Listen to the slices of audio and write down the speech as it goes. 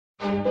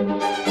Hej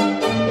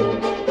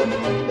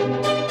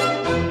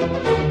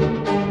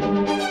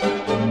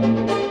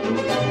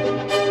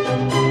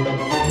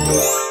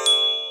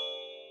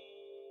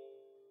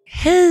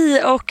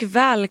och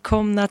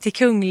välkomna till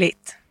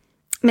Kungligt.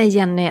 Med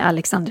Jenny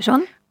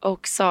Alexandersson.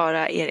 Och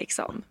Sara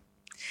Ericsson.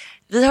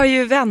 Vi har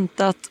ju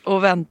väntat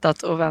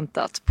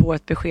på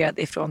ett besked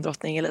ifrån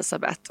drottning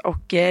Elizabeth.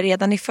 Och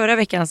redan i förra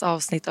veckans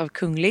avsnitt av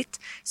Kungligt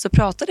så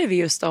pratade vi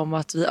just om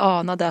att vi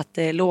anade att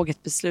det låg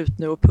ett beslut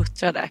nu och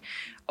puttrade.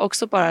 Och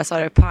så bara sa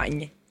det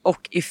pang.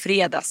 Och i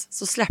fredags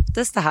så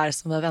släpptes det här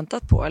som vi har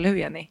väntat på, eller hur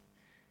Jenny?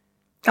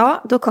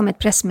 Ja, då kom ett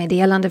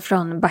pressmeddelande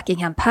från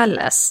Buckingham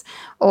Palace.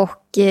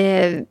 Och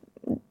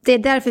det är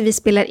därför vi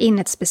spelar in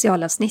ett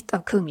specialavsnitt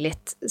av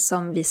Kungligt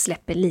som vi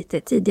släpper lite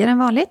tidigare än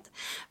vanligt.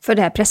 För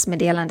det här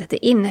pressmeddelandet,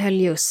 det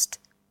innehöll just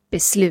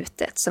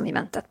beslutet som vi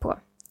väntat på.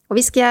 Och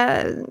vi ska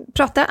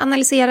prata,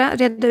 analysera,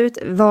 reda ut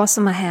vad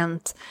som har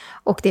hänt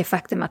och det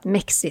faktum att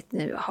Megxit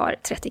nu har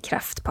trätt i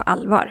kraft på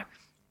allvar.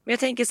 Men jag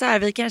tänker så här,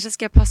 vi kanske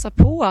ska passa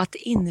på att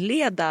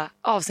inleda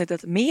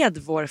avsnittet med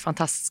vår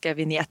fantastiska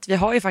vignett. Vi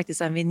har ju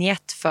faktiskt en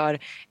vignett för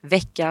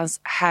veckans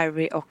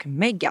Harry och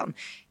Meghan.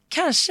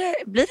 Kanske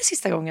blir det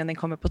sista gången den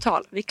kommer på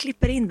tal. Vi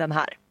klipper in den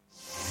här.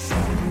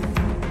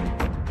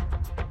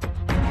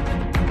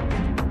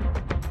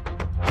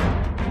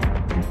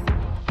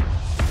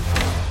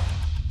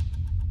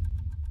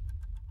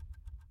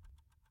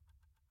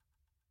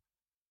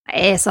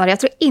 Nej, Sara, jag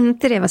tror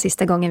inte det var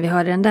sista gången vi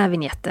hörde den där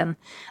vignetten.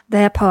 Det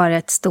här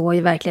paret står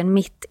ju verkligen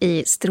mitt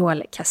i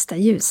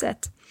strålkastarljuset.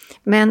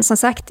 Men som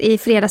sagt, i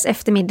fredags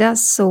eftermiddag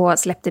så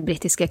släppte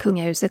brittiska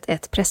kungahuset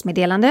ett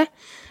pressmeddelande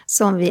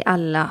som vi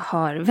alla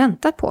har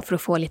väntat på för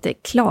att få lite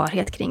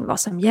klarhet kring vad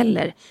som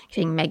gäller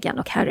kring Meghan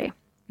och Harry.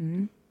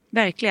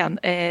 Verkligen.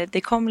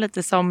 Det kom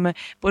lite som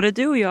både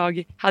du och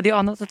jag hade ju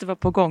anat att det var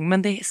på gång,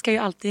 men det ska ju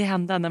alltid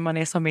hända när man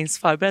är som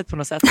minst förberedd på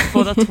något sätt.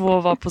 Båda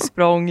två var på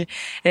språng.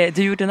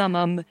 Du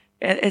gjorde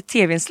ett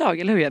tv-inslag,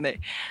 eller hur Jenny?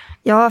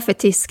 Ja, för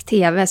tysk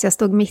tv, så jag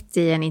stod mitt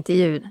i en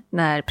intervju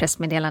när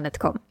pressmeddelandet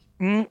kom.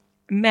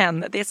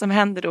 Men det som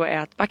händer då är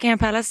att Buckingham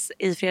Palace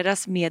i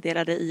fredags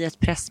meddelade i ett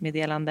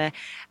pressmeddelande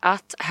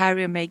att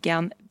Harry och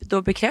Meghan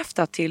då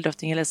bekräftat till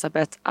drottning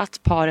Elizabeth att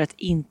paret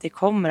inte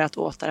kommer att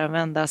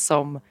återanvändas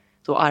som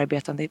då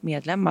arbetande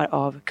medlemmar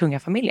av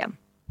kungafamiljen.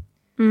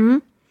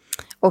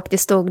 Och det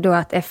stod då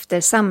att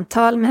efter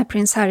samtal med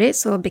prins Harry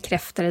så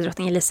bekräftade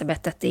drottning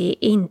Elizabeth att det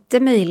är inte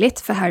möjligt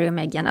för Harry och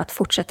Meghan att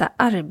fortsätta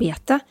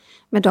arbeta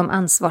med de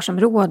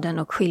ansvarsområden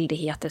och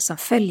skyldigheter som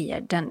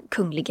följer den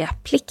kungliga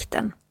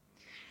plikten.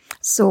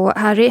 Så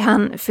Harry,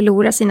 han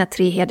förlorar sina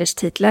 3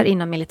 hederstitlar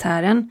inom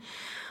militären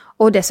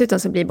och dessutom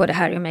så blir både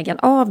Harry och Meghan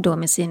av då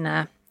med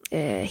sina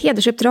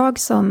hedersuppdrag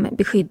som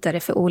beskyddare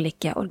för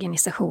olika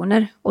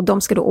organisationer och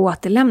de ska då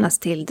återlämnas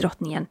till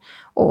drottningen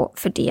och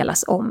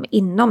fördelas om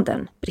inom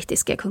den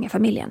brittiska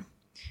kungafamiljen.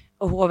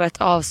 Och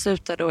hovet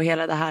avslutar då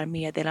hela det här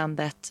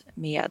meddelandet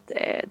med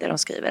där de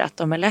skriver att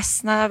de är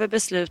ledsna över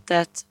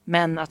beslutet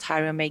men att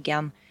Harry och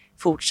Meghan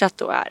fortsatt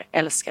då är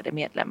älskade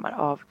medlemmar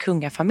av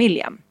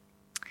kungafamiljen.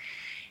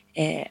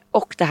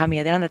 Och det här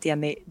meddelandet,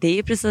 Jenny, det är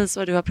ju precis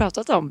vad du har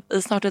pratat om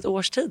i snart ett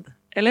års tid,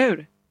 eller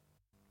hur?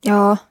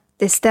 Ja,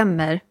 det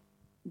stämmer.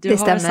 Du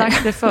har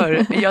sagt det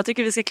förr. Jag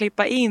tycker vi ska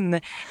klippa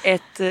in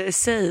ett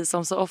säg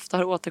som så ofta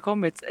har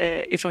återkommit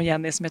ifrån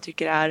Jenny som jag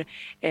tycker är,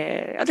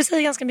 det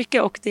säger ganska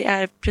mycket och det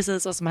är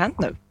precis vad som har hänt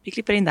nu. Vi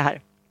klipper in det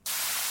här.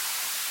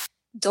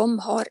 De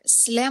har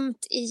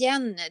slämt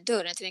igen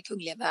dörren till den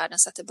kungliga världen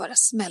så att det bara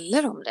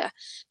smäller om det.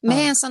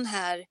 Med en sån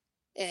här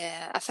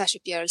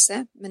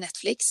affärsuppgörelse med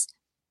Netflix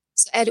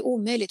så är det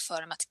omöjligt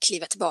för dem att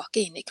kliva tillbaka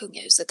in i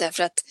kungahuset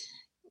därför att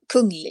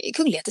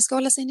kungligheter ska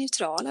hålla sig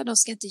neutrala. De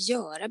ska inte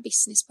göra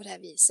business på det här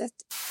viset.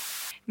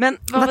 Men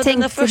vad var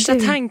dina första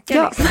tankar?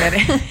 Ja.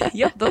 Liksom,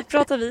 ja, då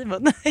pratar vi i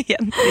mun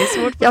igen. Det är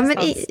svårt på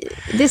distans.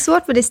 Det är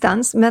svårt på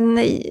distans, men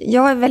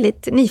jag är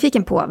väldigt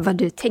nyfiken på vad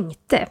du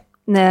tänkte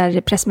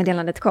när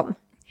pressmeddelandet kom.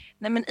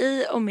 Nej, men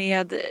i och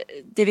med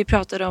det vi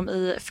pratade om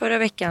i förra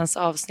veckans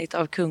avsnitt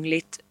av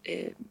Kungligt,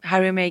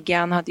 Harry och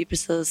Meghan hade ju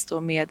precis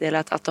då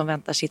meddelat att de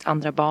väntar sitt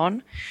andra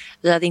barn.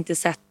 Vi hade inte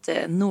sett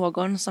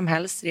någon som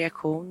helst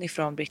reaktion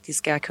ifrån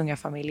brittiska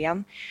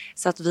kungafamiljen.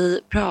 Så att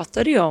vi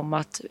pratade ju om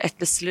att ett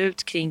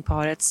beslut kring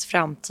parets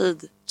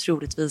framtid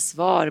troligtvis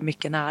var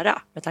mycket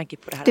nära med tanke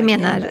på det här.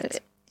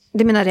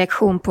 Du menar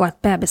reaktion på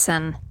att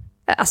bebisen,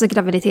 alltså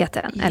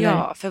graviditeten? Eller?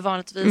 Ja, för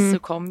vanligtvis så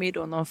kommer ju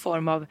då någon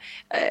form av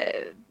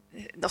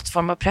något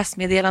form av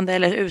pressmeddelande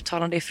eller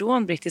uttalande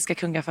ifrån brittiska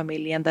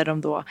kungafamiljen där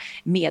de då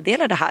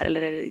meddelar det här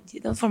eller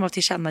någon form av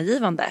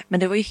tillkännagivande. Men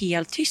det var ju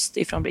helt tyst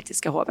ifrån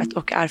brittiska hovet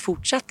och är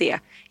fortsatt det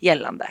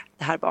gällande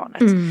det här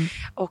barnet.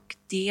 Och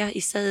det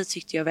i sig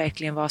tyckte jag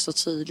verkligen var så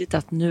tydligt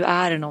att nu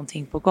är det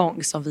någonting på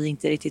gång som vi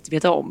inte riktigt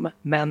vet om,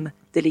 men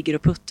det ligger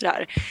och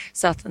puttrar.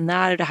 Så att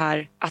när det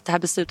här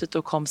beslutet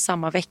då kom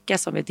samma vecka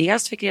som vi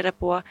dels fick reda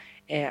på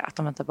att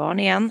de väntar barn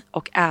igen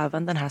och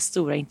även den här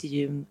stora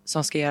intervjun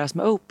som ska göras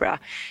med Oprah.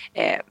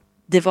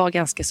 det var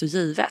ganska så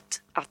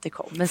givet att det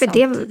kom. Men för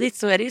samtidigt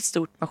så är det ett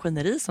stort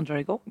maskineri som drar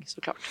igång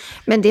såklart.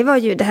 Men det var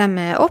ju det här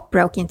med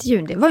Oprah och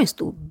intervjun, det var ju en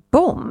stor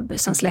bomb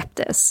som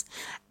släpptes.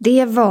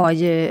 Det var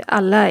ju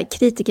alla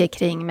kritiker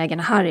kring Meghan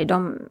och Harry,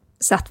 de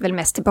satt väl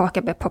mest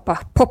tillbaka med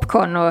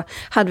popcorn och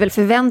hade väl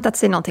förväntat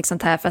sig någonting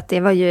sånt här, för att det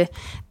var ju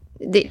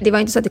det var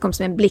inte så att det kom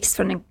som en blixt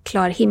från en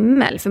klar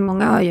himmel, för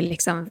många har ju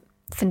liksom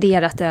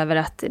funderat över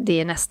att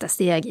det är nästa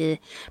steg i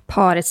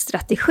parets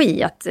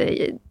strategi att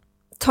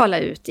tala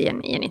ut i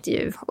en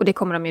intervju, och det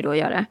kommer de ju då att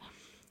göra.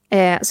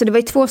 Så det var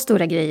ju 2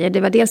 stora grejer.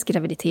 Det var dels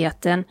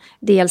graviditeten,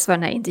 dels var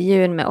den här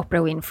intervjun med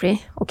Oprah Winfrey.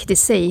 Och det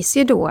sägs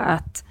ju då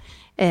att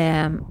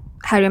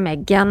Harry och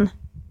Meghan,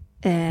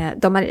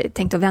 de har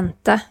tänkt att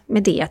vänta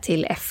med det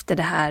till efter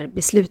det här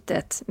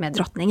beslutet med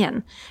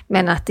drottningen.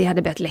 Men att det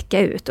hade börjat läcka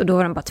ut, och då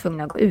var de bara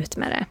tvungna att gå ut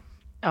med det.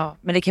 Ja,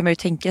 men det kan man ju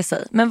tänka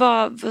sig. Men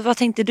vad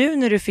tänkte du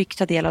när du fick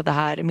ta del av det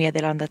här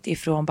meddelandet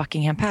ifrån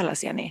Buckingham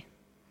Palace, Jenny?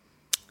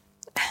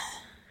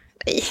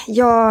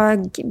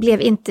 Jag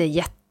blev inte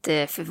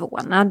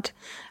jätteförvånad,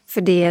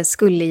 för det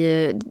skulle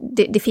ju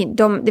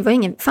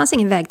fanns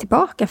ingen väg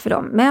tillbaka för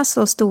dem med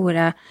så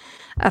stora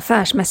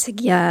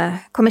affärsmässiga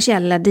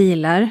kommersiella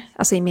dealar,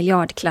 alltså i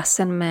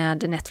miljardklassen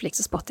med Netflix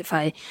och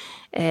Spotify.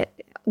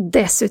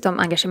 Dessutom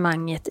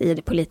engagemanget i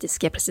det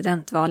politiska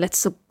presidentvalet,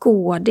 så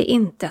går det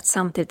inte att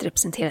samtidigt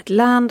representera ett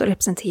land och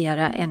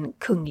representera en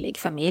kunglig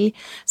familj.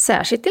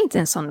 Särskilt inte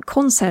en sån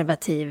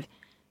konservativ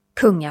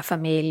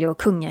kungafamilj och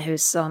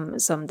kungahus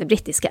som det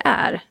brittiska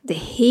är. Det är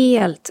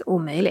helt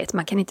omöjligt.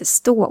 Man kan inte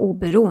stå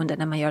oberoende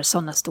när man gör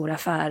sådana stora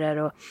affärer,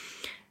 och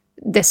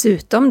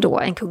dessutom då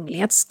en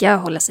kunglighet ska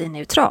hålla sig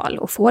neutral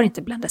och får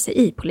inte blanda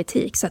sig i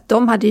politik. Så att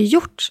de hade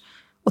gjort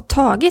och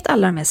tagit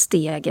alla de här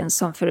stegen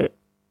som för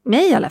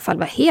mig i alla fall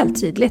var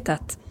helt tydligt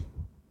att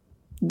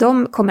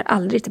de kommer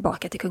aldrig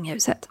tillbaka till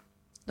kungahuset.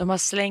 De har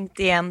slängt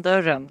igen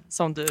dörren,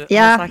 som du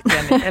har sagt,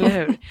 Jenny, eller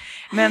hur?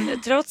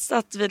 Men trots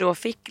att vi då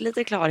fick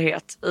lite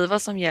klarhet i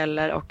vad som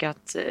gäller och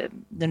att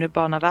det nu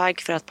banar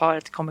väg för att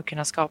paret kommer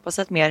kunna skapa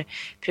sig ett mer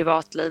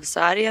privatliv, så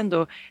är det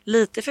ändå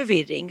lite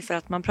förvirring, för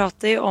att man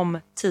pratar ju om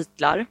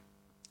titlar.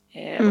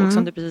 Och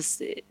som du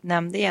precis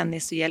nämnde, Jenny,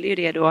 så gäller ju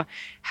det då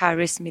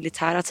Harrys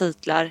militära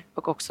titlar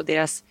och också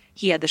deras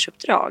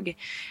hedersuppdrag.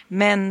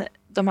 Men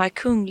de här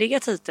kungliga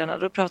titlarna,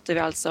 då pratar vi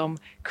alltså om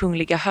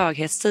kungliga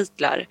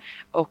höghetstitlar,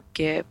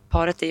 och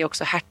paret är ju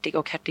också hertig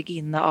och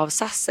hertiginna av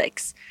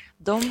Sussex.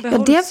 De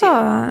behålls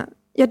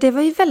det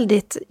var ju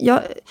väldigt,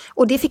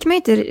 och det fick man ju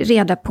inte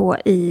reda på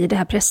i det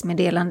här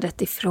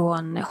pressmeddelandet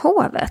ifrån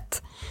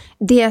hovet.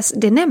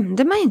 Det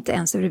nämnde man inte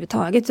ens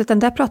överhuvudtaget, utan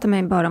där pratar man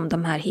ju bara om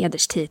de här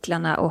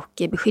hederstitlarna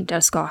och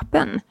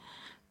beskyddarskapen.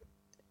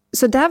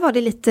 Så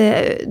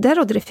där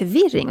rådde det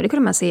förvirring, och det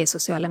kunde man se i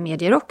sociala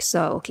medier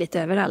också och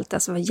lite överallt,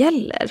 alltså vad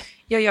gäller.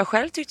 Ja, jag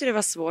själv tyckte det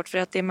var svårt, för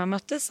att det man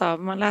möttes av,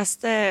 man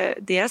läste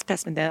deras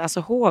pressmeddelande, alltså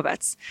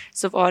hovets,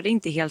 så var det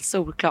inte helt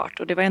solklart,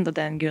 och det var ändå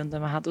den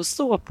grunden man hade att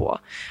stå på.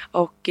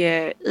 Och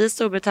i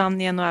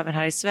Storbritannien och även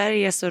här i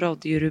Sverige så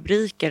rådde ju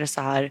rubriker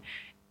så här: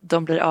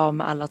 de blir av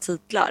med alla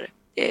titlar.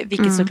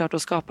 Vilket såklart då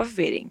skapar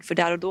förvirring, för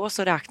där och då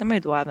så räknar man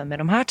ju då även med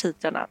de här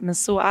titlarna, men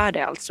så är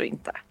det alltså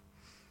inte.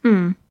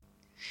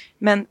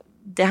 Men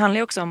det handlar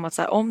ju också om att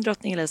så här, om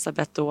drottning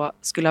Elizabeth då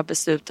skulle ha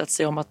beslutat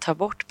sig om att ta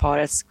bort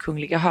parets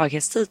kungliga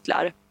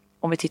höghetstitlar.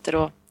 Om vi tittar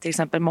då, till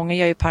exempel, många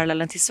gör ju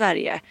parallellen till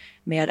Sverige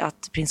med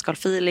att prins Carl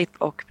Philip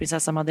och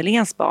prinsessa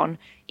Madeleines barn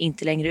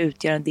inte längre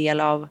utgör en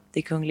del av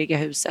det kungliga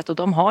huset, och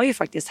de har ju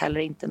faktiskt heller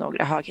inte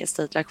några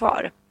höghetstitlar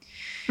kvar.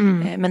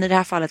 Men i det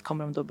här fallet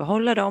kommer de då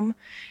behålla dem.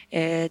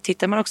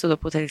 Tittar man också då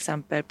på till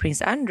exempel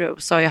prins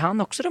Andrew, så har ju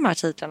han också de här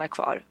titlarna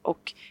kvar.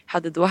 Och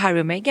hade då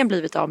Harry och Meghan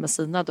blivit av med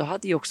sina, då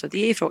hade ju också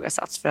det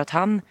ifrågasatts, för att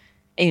han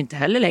är ju inte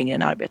heller längre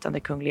en arbetande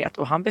kunglighet,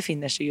 och han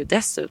befinner sig ju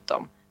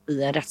dessutom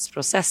i en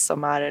rättsprocess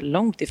som är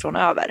långt ifrån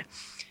över.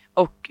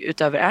 Och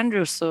utöver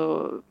Andrew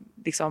så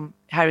liksom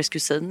Harrys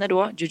kusiner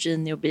då,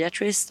 Eugenie och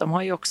Beatrice, de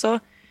har ju också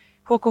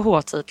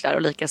HKH-titlar,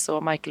 och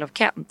likaså Michael of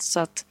Kent. Så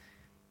att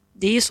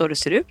det är ju så det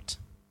ser ut.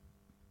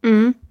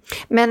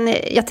 Men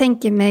jag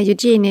tänker med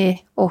Eugenie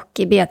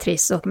och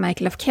Beatrice och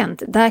Michael of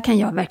Kent, där kan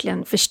jag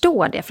verkligen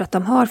förstå det, för att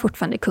de har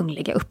fortfarande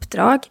kungliga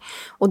uppdrag,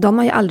 och de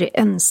har ju aldrig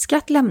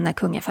önskat lämna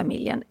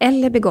kungafamiljen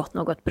eller begått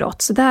något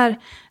brott, så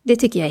det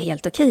tycker jag är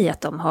helt okej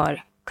att de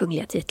har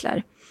kungliga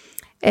titlar.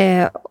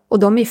 Och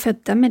de är ju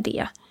födda med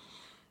det.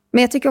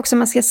 Men jag tycker också att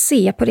man ska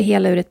se på det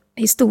hela ur ett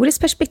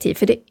historiskt perspektiv,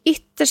 för det är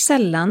ytterst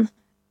sällan,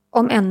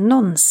 om än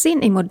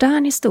någonsin i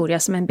modern historia,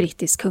 som en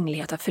brittisk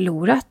kunglighet har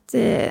förlorat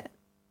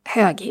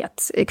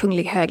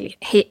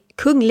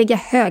kungliga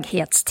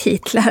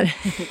höghetstitlar.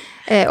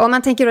 Om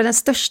man tänker då den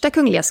största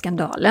kungliga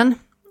skandalen,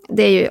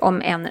 det är ju,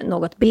 om en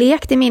något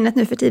blekt i minnet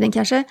nu för tiden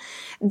kanske,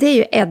 det är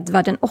ju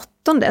Edward den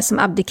VIII som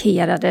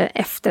abdikerade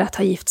efter att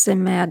ha gift sig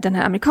med den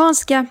här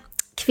amerikanska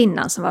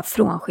kvinnan som var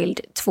frånskild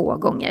 2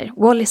 gånger,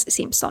 Wallis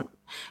Simpson.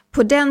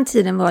 På den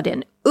tiden var det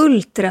en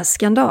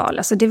ultraskandal.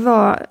 Alltså det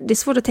är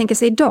svårt att tänka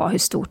sig idag hur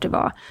stort det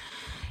var.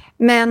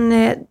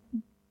 Men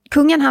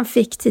Kungen han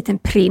fick titeln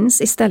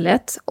prins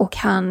istället och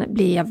han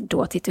blev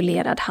då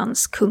titulerad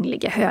hans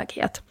kungliga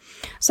höghet.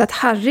 Så att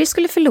Harry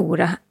skulle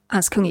förlora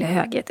hans kungliga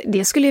höghet,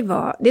 det skulle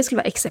vara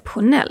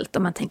exceptionellt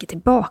om man tänker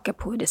tillbaka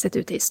på hur det sett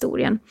ut i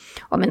historien.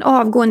 Om en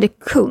avgående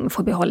kung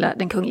får behålla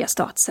den kungliga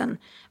statusen,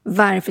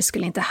 varför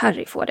skulle inte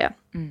Harry få det?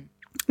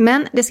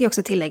 Men det ska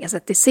också tilläggas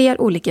att det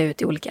ser olika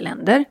ut i olika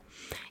länder.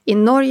 I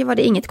Norge var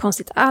det inget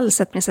konstigt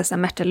alls att prinsessa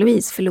Märtha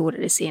Louise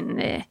förlorade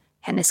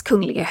hennes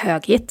kungliga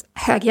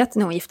höghet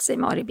när hon gifte sig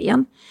med Ari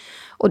Ben.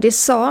 Och det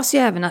sades ju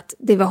även att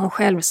det var hon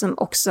själv som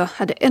också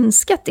hade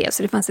önskat det.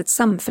 Så det fanns ett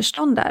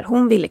samförstånd där.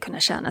 Hon ville kunna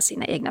tjäna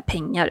sina egna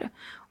pengar.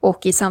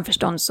 Och i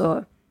samförstånd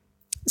så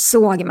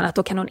såg man att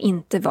då kan hon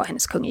inte vara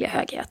hennes kungliga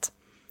höghet.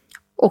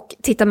 Och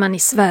tittar man i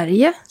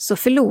Sverige så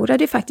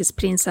förlorade faktiskt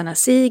prinsarna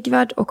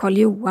Sigvard och Karl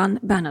Johan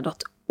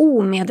Bernadotte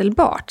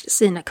omedelbart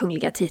sina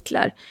kungliga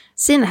titlar,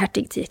 sina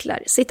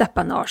hertigtitlar, sitt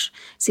apanage,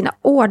 sina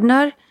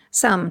ordnar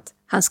samt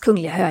hans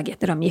kungliga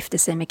höghet när de gifte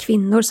sig med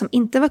kvinnor som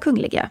inte var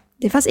kungliga.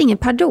 Det fanns ingen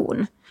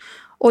pardon.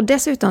 Och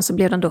dessutom så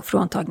blev de då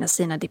fråntagna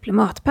sina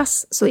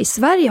diplomatpass. Så i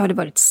Sverige har det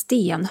varit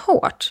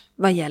stenhårt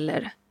vad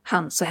gäller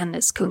hans och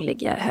hennes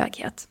kungliga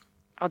höghet.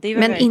 Ja, det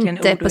var men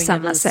inte på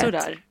samma sätt.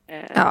 Där.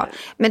 Ja,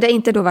 men det har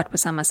inte då varit på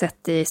samma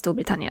sätt i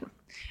Storbritannien.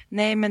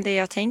 Nej, men det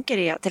jag tänker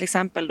är till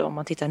exempel då om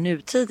man tittar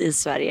nutid i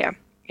Sverige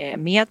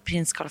med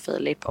prins Carl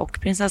Philip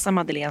och prinsessa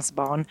Madeleines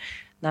barn.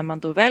 När man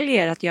då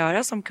väljer att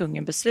göra som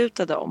kungen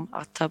beslutade om,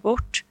 att ta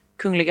bort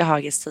kungliga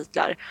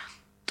höghetstitlar,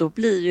 då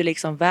blir ju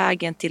liksom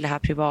vägen till det här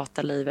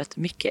privata livet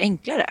mycket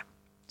enklare.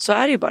 Så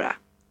är det ju bara.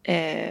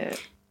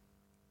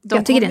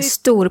 Jag tycker det är en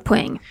stor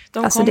poäng.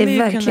 De kommer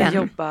ju kunna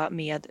jobba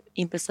med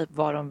i princip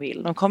vad de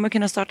vill. De kommer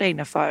kunna starta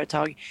egna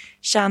företag,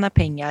 tjäna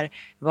pengar,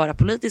 vara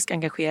politiskt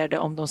engagerade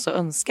om de så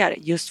önskar.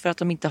 Just för att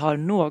de inte har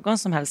någon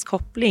som helst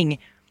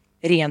koppling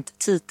rent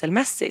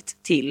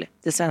titelmässigt till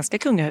det svenska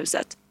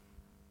kungahuset.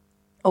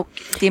 Och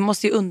det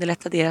måste ju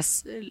underlätta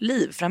deras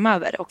liv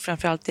framöver och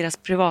framförallt deras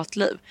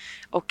privatliv.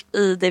 Och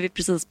i det vi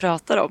precis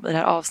pratar om i det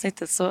här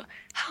avsnittet så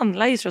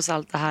handlar ju trots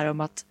allt det här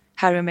om att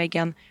Harry och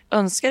Meghan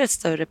önskar ett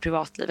större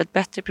privatliv, ett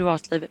bättre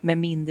privatliv med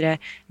mindre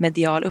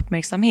medial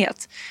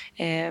uppmärksamhet.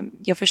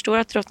 Jag förstår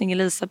att drottning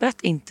Elizabeth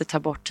inte tar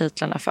bort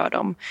titlarna för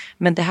dem.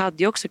 Men det hade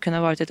ju också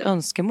kunnat vara ett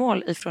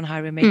önskemål ifrån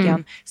Harry och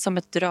Meghan som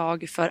ett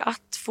drag för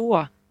att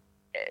få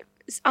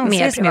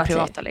anses mer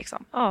privata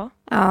liksom. Ja,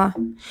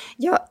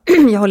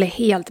 jag håller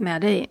helt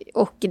med dig.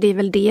 Och det är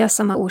väl det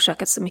som har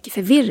orsakat så mycket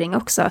förvirring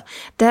också.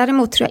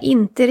 Däremot tror jag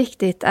inte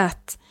riktigt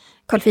att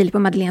Carl Philip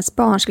och Madeleines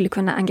barn skulle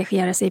kunna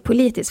engagera sig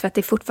politiskt. För att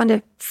det är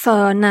fortfarande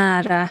för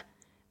nära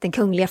den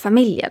kungliga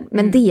familjen.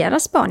 Men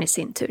deras barn i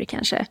sin tur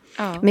kanske.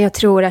 Men jag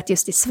tror att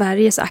just i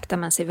Sverige så aktar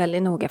man sig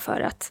väldigt noga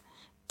för att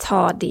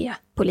ta det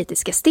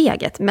politiska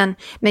steget. Men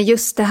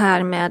just det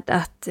här med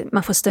att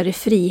man får större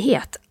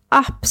frihet,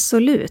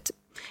 absolut.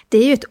 Det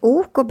är ju ett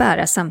ok att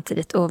bära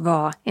samtidigt och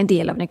vara en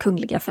del av den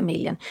kungliga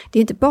familjen. Det är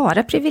ju inte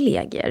bara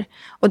privilegier.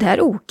 Och det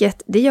här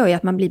oket, det gör ju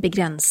att man blir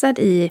begränsad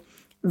i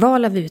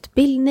val av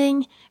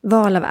utbildning,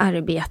 val av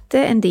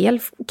arbete. En del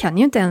kan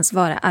ju inte ens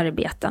vara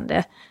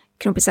arbetande.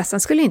 Kronprinsessan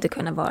skulle inte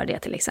kunna vara det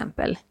till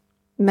exempel.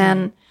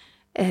 Men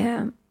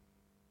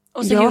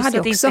och så jag just hade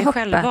att det också inte är hoppats...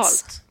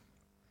 självvalt.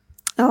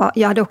 Ja,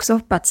 jag hade också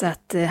hoppats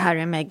att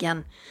Harry och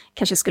Meghan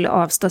kanske skulle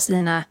avstå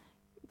sina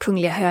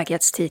kungliga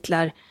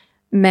höghetstitlar.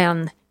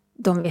 Men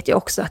de vet ju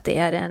också att det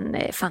är en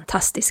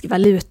fantastisk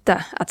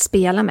valuta att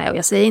spela med. Och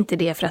jag säger inte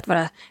det för att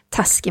vara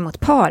taskig mot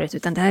paret,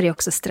 utan det här är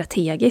också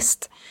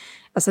strategiskt.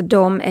 Alltså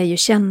de är ju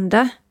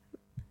kända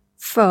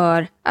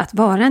för att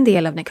vara en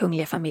del av den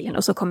kungliga familjen.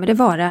 Och så kommer det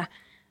vara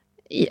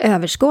i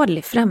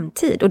överskådlig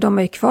framtid. Och de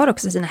har ju kvar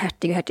också sina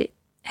hertig- och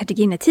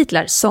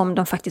hertiginnetitlar som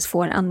de faktiskt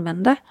får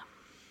använda.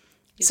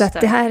 Just så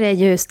att det här är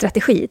ju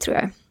strategi, tror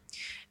jag.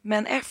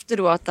 Men efter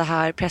då att det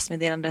här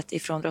pressmeddelandet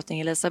ifrån drottning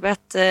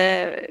Elizabeth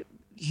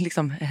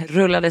liksom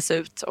rullades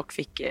ut och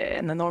fick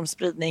en enorm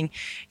spridning.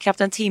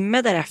 Knappt en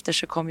timme därefter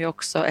så kom ju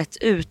också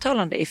ett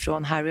uttalande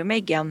ifrån Harry och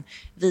Meghan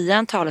via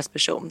en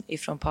talesperson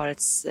ifrån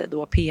parets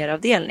då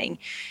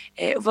PR-avdelning.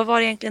 Vad var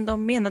det egentligen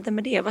de menade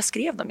med det? Vad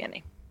skrev de,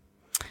 Jenny?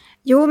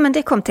 Jo, men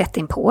det kom tätt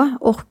in på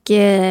och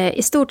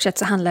i stort sett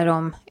så handlar det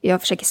om,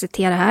 jag försöker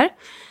citera här,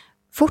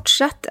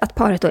 att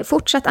paret då är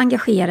fortsatt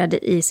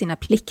engagerade i sina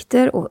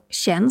plikter och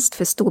tjänst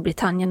för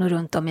Storbritannien och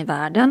runt om i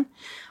världen.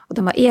 Och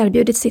de har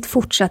erbjudit sitt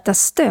fortsatta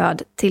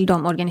stöd till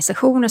de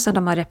organisationer som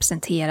de har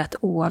representerat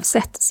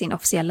oavsett sin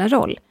officiella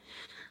roll.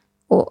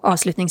 Och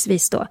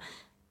avslutningsvis då,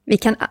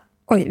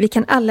 vi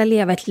kan alla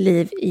leva ett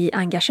liv i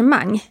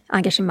engagemang.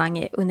 Engagemang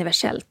är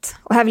universellt.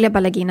 Och här vill jag bara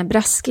lägga in en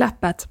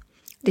brasklapp att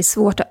det är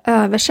svårt att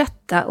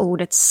översätta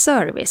ordet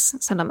service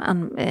som de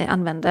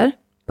använder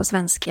på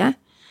svenska.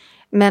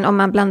 Men om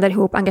man blandar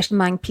ihop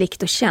engagemang,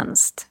 plikt och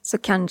tjänst så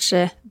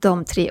kanske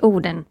de 3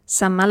 orden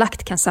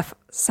sammanlagt kan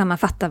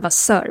sammanfatta vad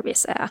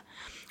service är.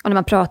 Och när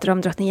man pratar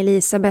om drottning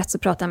Elizabeth så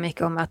pratar man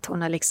mycket om att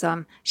hon har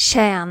liksom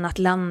tjänat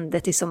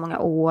landet i så många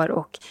år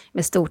och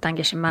med stort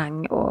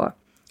engagemang och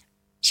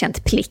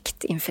känt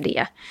plikt inför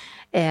det.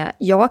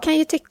 Jag kan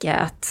ju tycka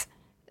att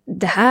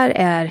det här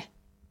är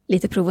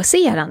lite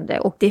provocerande,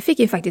 och det fick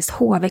ju faktiskt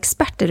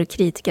hovexperter och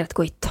kritiker att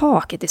gå i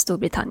taket i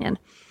Storbritannien.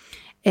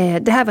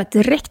 Det här var ett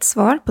direkt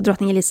svar på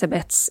drottning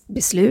Elizabeths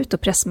beslut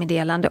och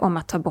pressmeddelande om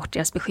att ta bort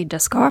deras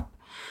beskyddarskap.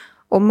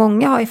 Och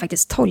många har ju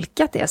faktiskt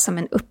tolkat det som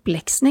en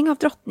uppläxning av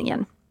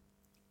drottningen.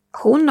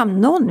 Hon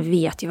om någon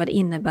vet ju vad det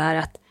innebär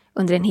att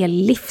under en hel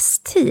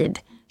livstid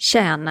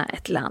tjäna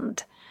ett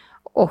land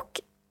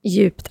och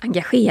djupt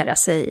engagera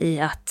sig i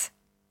att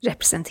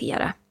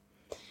representera.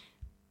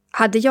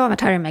 Hade jag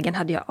varit Harry och Meghan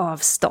hade jag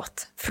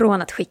avstått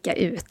från att skicka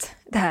ut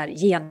det här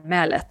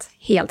genmälet,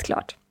 helt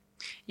klart.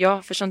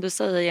 Ja, för som du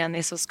säger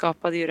Jenny så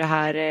skapade ju det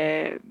här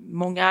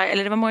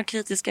det var många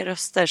kritiska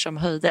röster som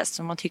höjdes.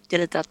 Så man tyckte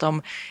lite att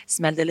de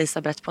smällde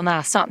Elizabeth på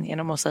näsan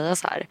genom att säga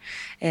så här.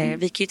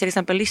 Vi kan ju till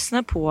exempel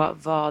lyssna på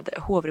vad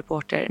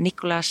hovreporter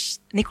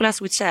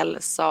Nicholas Wichell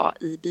sa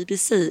i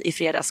BBC i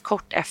fredags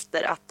kort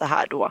efter att det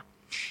här då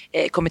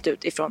kommit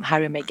ut ifrån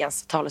Harry och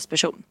Meghans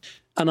talesperson.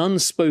 An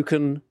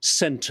unspoken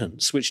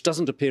sentence which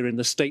doesn't appear in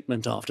the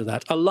statement after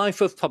that. A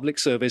life of public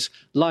service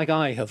like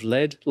I have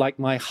led,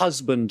 like my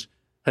husband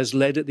has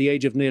led at the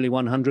age of nearly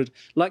 100,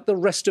 like the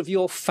rest of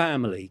your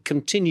family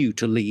continue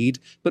to lead,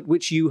 but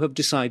which you have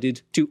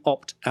decided to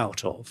opt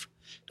out of.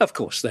 Of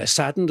course, they're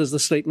saddened, as the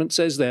statement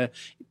says. They're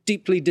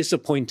deeply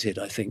disappointed,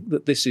 I think,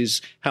 that this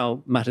is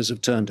how matters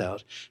have turned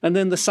out. And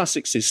then the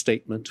Sussexes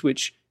statement,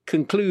 which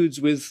concludes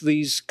with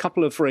these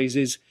couple of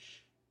phrases: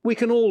 we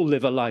can all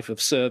live a life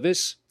of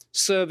service.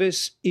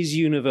 Service is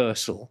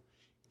universal.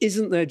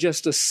 Isn't there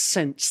just a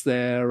sense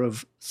there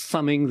of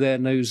thumbing their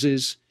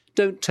noses?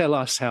 Don't tell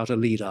us how to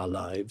lead our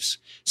lives.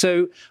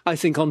 So I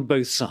think on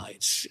both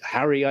sides,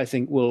 Harry, I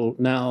think, will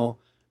now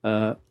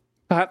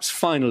perhaps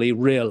finally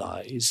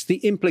realise the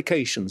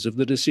implications of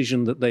the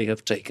decision that they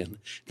have taken,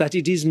 that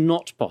it is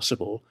not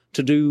possible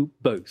to do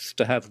both,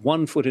 to have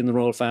one foot in the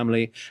royal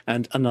family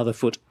and another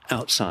foot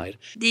outside.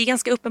 Det är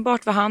ganska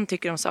uppenbart vad han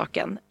tycker om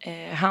saken.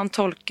 Han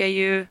tolkar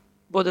ju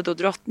både då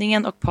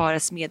drottningen och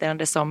parets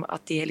meddelande som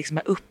att det liksom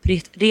är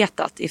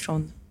uppretat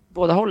ifrån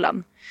båda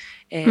hållen.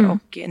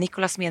 Och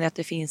Nicholas menar att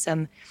det finns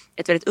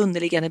ett väldigt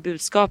underliggande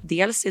budskap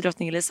dels i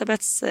drottning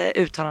Elizabeths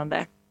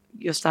uttalande,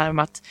 just det här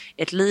med att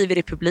ett liv i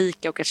republik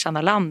och att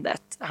tjäna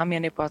landet. Han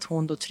menar på att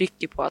hon då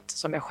trycker på att,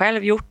 som jag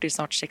själv gjort i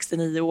snart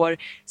 69 år,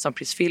 som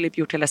prins Philip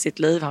gjort hela sitt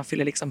liv, han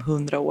fyller liksom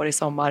 100 år i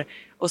sommar,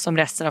 och som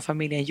resten av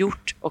familjen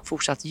gjort och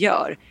fortsatt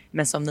gör,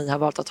 men som ni har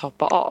valt att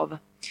hoppa av.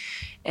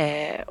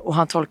 Och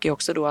han tolkar ju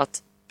också då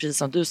att, precis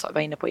som du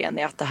var inne på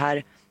Jenny, att det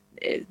här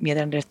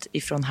meddelandet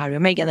ifrån Harry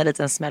och Meghan är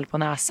lite en smäll på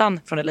näsan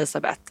från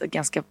Elizabeth.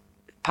 Ganska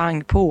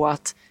pang på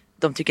att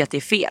de tycker att det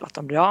är fel att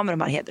de blir av med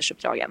de här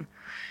hedersuppdragen.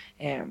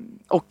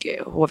 Och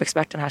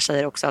hovexperten här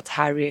säger också att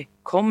Harry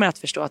kommer att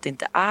förstå att det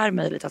inte är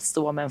möjligt att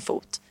stå med en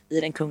fot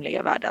i den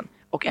kungliga världen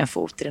och en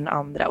fot i den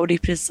andra. Och det är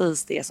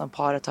precis det som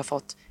paret har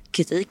fått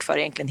kritik för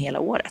egentligen hela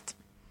året.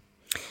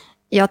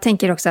 Jag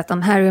tänker också att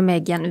om Harry och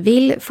Meghan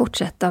vill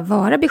fortsätta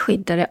vara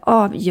beskyddare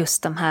av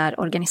just de här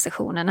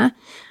organisationerna,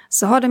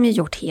 så har de ju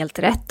gjort helt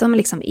rätt. De har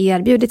liksom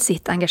erbjudit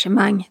sitt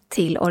engagemang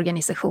till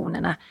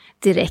organisationerna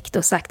direkt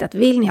och sagt att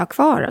vill ni ha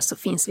kvar oss så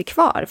finns vi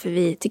kvar, för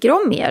vi tycker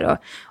om er.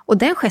 Och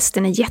den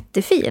gesten är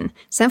jättefin.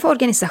 Sen får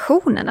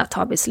organisationerna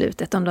ta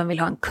beslutet om de vill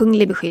ha en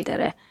kunglig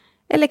beskyddare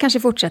eller kanske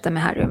fortsätta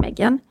med Harry och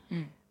Meghan.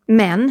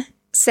 Men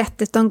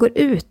sättet de går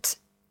ut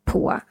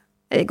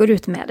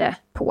med det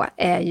på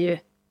är ju,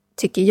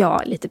 tycker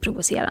jag, lite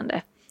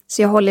provocerande.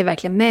 Så jag håller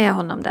verkligen med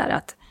honom där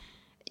att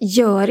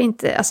gör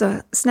inte, alltså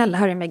snälla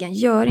Harry och Meghan,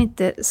 gör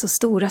inte så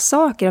stora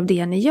saker av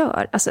det ni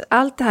gör. Alltså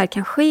allt det här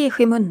kan ske i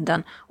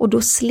skymundan och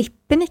då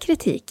slipper ni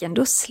kritiken,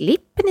 då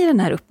slipper ni den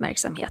här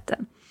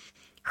uppmärksamheten.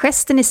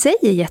 Gesten i sig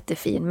är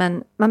jättefin,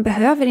 men man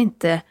behöver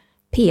inte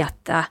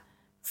peta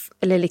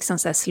eller liksom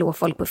så här slå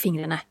folk på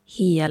fingrarna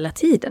hela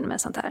tiden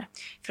med sånt här.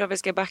 För om vi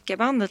ska backa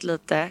bandet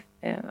lite,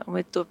 om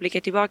vi då blickar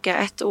tillbaka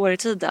 1 år i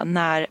tiden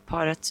när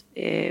paret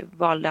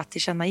valde att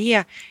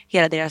tillkännage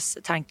hela deras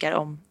tankar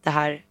om det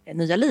här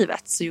nya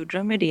livet, så gjorde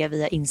de ju det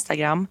via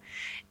Instagram.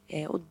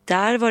 Och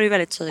där var det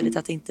väldigt tydligt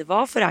att det inte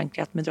var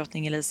förankrat med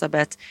drottning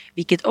Elizabeth,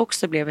 vilket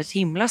också blev ett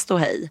himla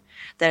ståhej.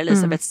 Där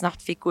Elizabeth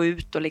snabbt fick gå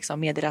ut och liksom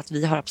meddela att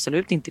vi har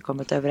absolut inte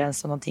kommit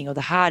överens om någonting och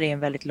det här är en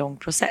väldigt lång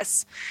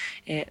process.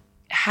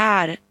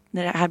 Här,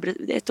 när det här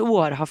 1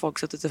 år har folk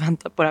suttit och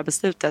väntat på det här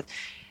beslutet,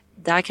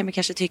 där kan man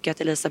kanske tycka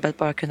att Elizabeth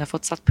bara kunde ha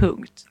fått satt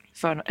punkt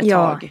för ett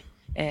tag.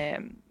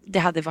 Det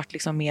hade varit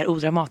liksom mer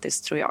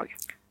odramatiskt, tror jag.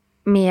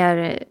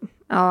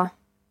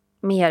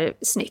 Mer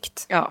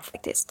snyggt,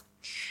 faktiskt.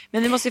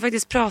 Men vi måste ju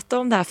faktiskt prata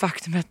om det här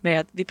faktumet med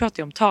att vi pratar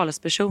ju om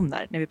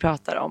talespersoner när vi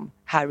pratar om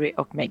Harry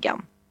och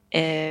Meghan.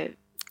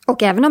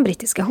 Och även om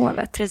brittiska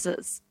hovet.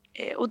 Precis.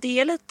 Och det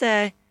är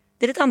lite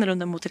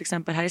annorlunda mot till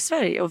exempel här i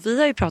Sverige. Och vi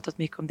har ju pratat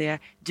mycket om det,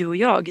 du och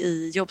jag,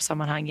 i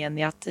jobbsammanhangen.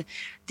 I att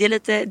det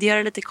gör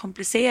det lite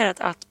komplicerat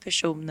att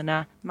personerna,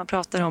 när man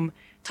pratar om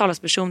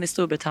talesperson i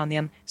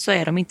Storbritannien, så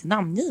är de inte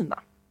namngivna.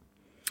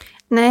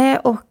 Nej,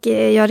 och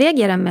jag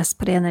reagerar mest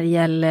på det när det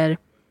gäller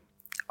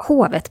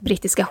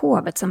brittiska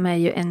hovet, som är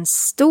ju en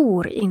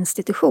stor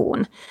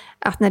institution,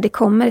 att när det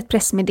kommer ett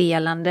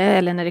pressmeddelande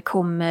eller när det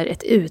kommer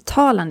ett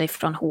uttalande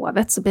från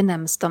hovet så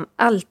benämns de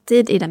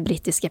alltid i den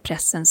brittiska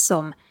pressen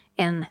som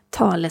en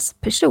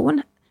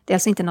talesperson. Det är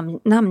alltså inte någon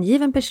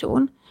namngiven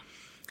person.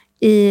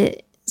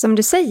 Som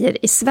du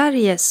säger, i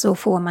Sverige så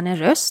får man en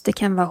röst. Det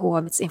kan vara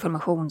hovets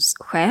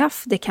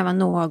informationschef, det kan vara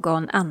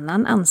någon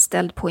annan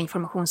anställd på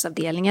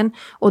informationsavdelningen.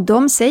 Och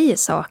de säger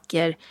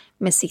saker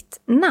med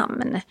sitt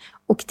namn.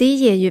 Och det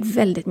ger ju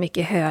väldigt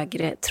mycket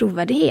högre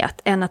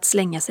trovärdighet än att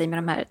slänga sig med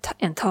de här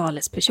en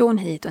talesperson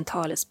hit och en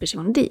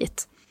talesperson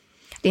dit.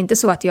 Det är inte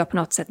så att jag på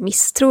något sätt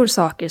misstror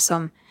saker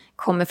som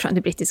kommer från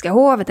det brittiska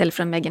hovet eller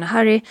från Meghan och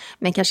Harry.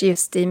 Men kanske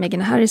just i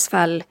Meghan och Harrys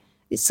fall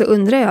så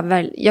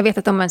undrar jag vet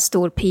att de har en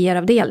stor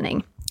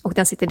PR-avdelning. Och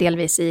den sitter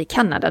delvis i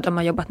Kanada. De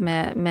har jobbat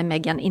med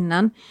Meghan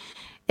innan.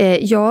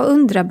 Jag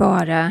undrar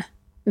bara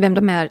vem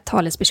de här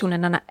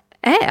talespersonerna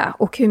är.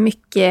 Och hur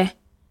mycket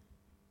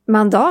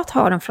mandat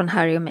har de från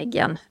Harry och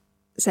Meghan.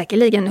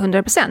 Säkerligen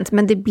 100%.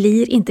 Men det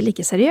blir inte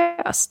lika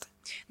seriöst.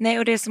 Nej,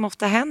 och det som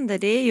ofta händer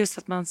det är just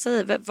att man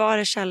säger, vad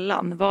är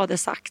källan? Vad är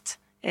sagt?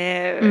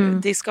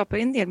 Det skapar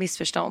en del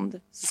missförstånd.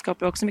 Det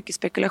skapar också mycket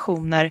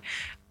spekulationer.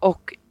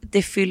 Och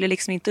det fyller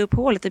liksom inte upp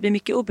hålet. Det blir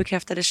mycket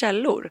obekräftade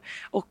källor.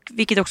 Och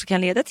vilket också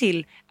kan leda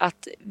till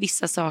att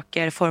vissa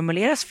saker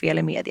formuleras fel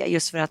i media.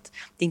 Just för att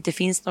det inte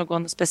finns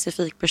någon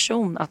specifik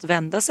person att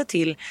vända sig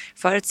till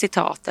för ett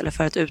citat eller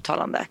för ett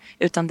uttalande.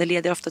 Utan det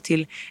leder ofta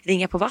till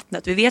ringa på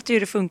vattnet. Vi vet ju hur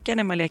det funkar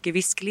när man leker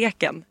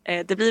viskleken.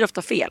 Det blir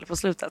ofta fel på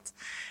slutet.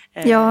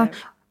 Ja,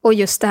 och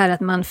just det här att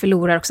man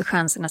förlorar också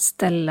chansen att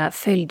ställa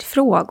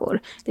följdfrågor.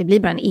 Det blir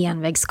bara en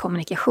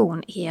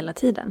envägskommunikation hela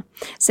tiden.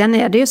 Sen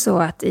är det ju så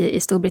att i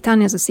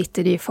Storbritannien så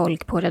sitter det ju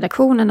folk på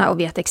redaktionerna och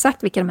vet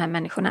exakt vilka de här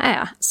människorna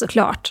är,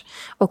 såklart.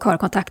 Och har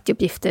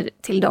kontaktuppgifter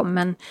till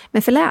dem.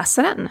 Men för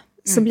läsaren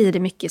så blir det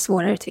mycket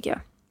svårare, tycker jag.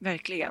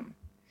 Verkligen.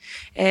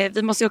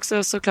 Vi måste ju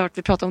också såklart,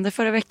 vi pratade om det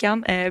förra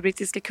veckan,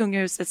 brittiska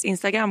kungahusets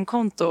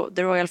Instagramkonto,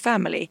 The Royal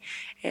Family.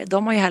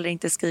 De har ju heller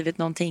inte skrivit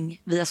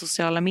någonting via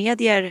sociala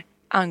medier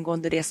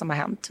angående det som har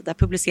hänt. Där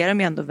publicerar de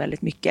ju ändå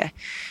väldigt mycket.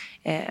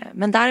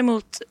 Men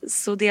däremot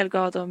så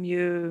delgav de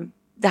ju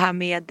det här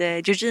med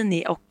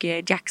Georgini och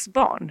Jacks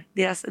barn.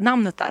 Deras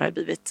namnet där har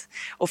blivit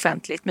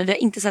offentligt. Men vi har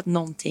inte sett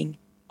någonting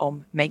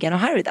om Meghan och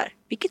Harry där.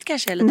 Vilket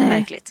kanske är lite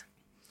märkligt.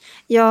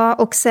 Ja,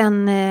 och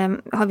sen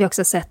har vi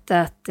också sett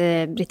att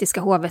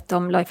brittiska hovet,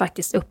 de la ju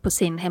faktiskt upp på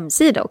sin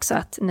hemsida också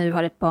att nu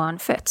har ett barn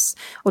fötts.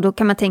 Och då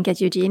kan man tänka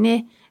att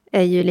Eugenie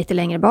är ju lite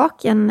längre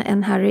bak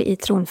än Harry i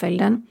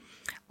tronföljden.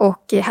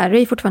 Och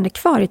Harry är fortfarande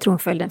kvar i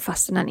tronföljden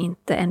fastän han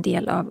inte är en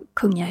del av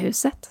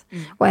kungahuset.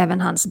 Och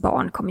även hans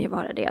barn kommer ju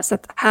vara det. Så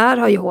att här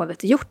har ju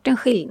hovet gjort en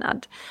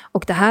skillnad.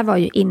 Och det här var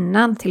ju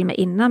till och med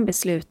innan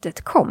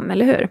beslutet kom,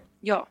 eller hur?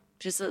 Ja,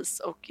 precis.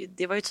 Och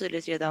det var ju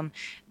tydligt redan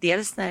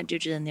dels när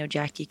Georgina och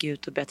Jack gick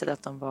ut och berättade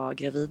att de var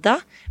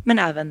gravida. Men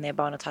även när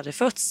barnet hade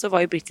fötts så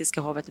var ju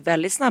brittiska hovet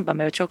väldigt snabba.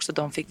 Men jag tror också att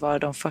de fick vara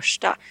de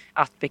första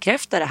att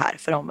bekräfta det här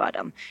för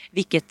omvärlden.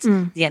 Vilket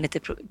enligt det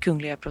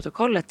kungliga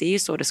protokollet, det är ju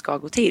så det ska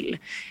gå till.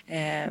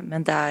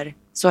 Men där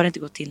så har det inte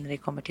gått till när det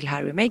kommer till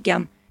Harry och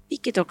Meghan.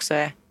 Vilket också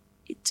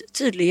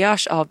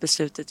tydliggörs av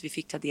beslutet vi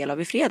fick ta del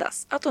av i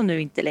fredags. Att de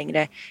nu inte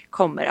längre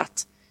kommer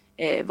att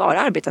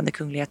vara arbetande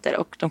kungligheter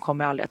och de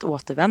kommer aldrig att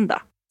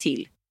återvända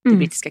till det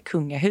brittiska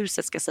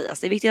kungahuset, ska sägas.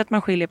 Det är viktigt att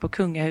man skiljer på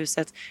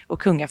kungahuset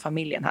och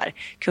kungafamiljen här.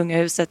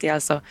 Kungahuset är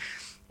alltså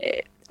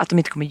att de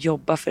inte kommer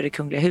jobba för det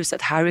kungliga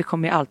huset. Harry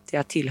kommer ju alltid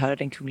att tillhöra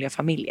den kungliga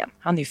familjen.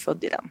 Han är ju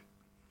född i den.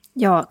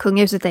 Ja,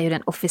 kungahuset är ju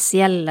den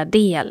officiella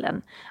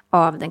delen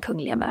av den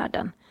kungliga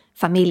världen.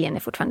 Familjen är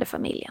fortfarande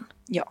familjen.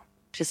 Ja,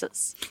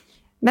 precis.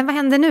 Men vad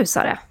händer nu,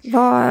 Sara?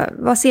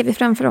 Vad ser vi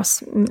framför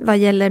oss vad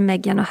gäller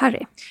Meghan och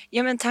Harry?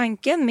 Ja, men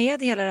tanken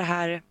med hela det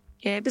här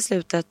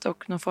beslutet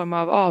och någon form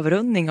av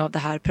avrundning av det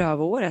här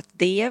prövåret,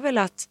 det är väl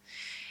att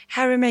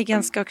Harry och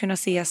Meghan ska kunna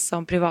ses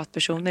som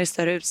privatpersoner i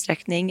större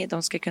utsträckning.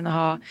 De ska kunna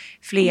ha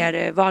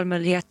fler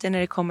valmöjligheter när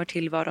det kommer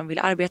till vad de vill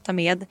arbeta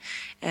med.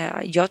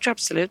 Jag tror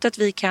absolut att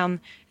vi kan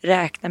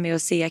räkna med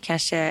att se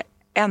kanske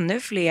ännu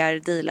fler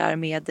dealar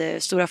med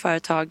stora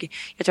företag.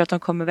 Jag tror att de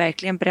kommer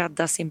verkligen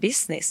bredda sin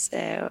business.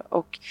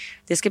 Och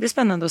det ska bli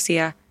spännande att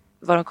se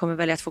vad de kommer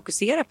välja att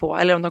fokusera på.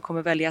 Eller om de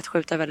kommer välja att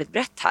skjuta väldigt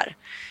brett här.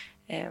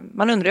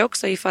 Man undrar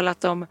också ifall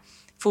att de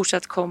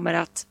fortsatt kommer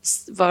att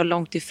vara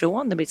långt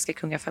ifrån den brittiska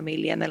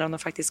kungafamiljen. Eller om de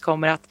faktiskt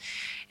kommer att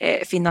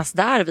finnas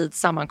där vid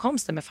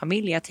sammankomsten med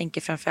familjen. Jag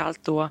tänker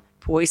framförallt då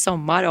på i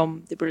sommar.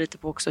 Om det beror lite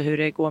på också hur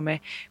det går med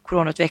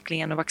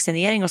coronautvecklingen och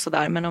vaccinering och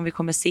sådär. Men om vi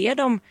kommer se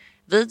dem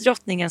vid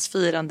drottningens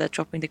firande,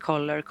 Dropping the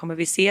Collar, kommer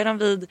vi se dem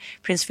vid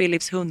prins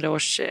Philips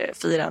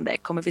 100-årsfirande?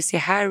 Kommer vi se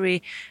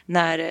Harry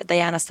när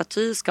Dianas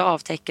staty ska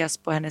avtäckas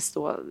på hennes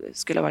då,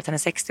 skulle ha varit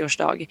hennes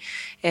 60-årsdag?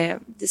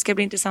 Det ska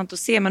bli intressant att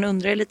se. Man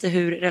undrar lite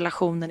hur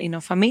relationen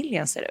inom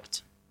familjen ser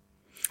ut.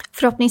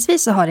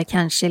 Förhoppningsvis så har det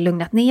kanske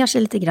lugnat ner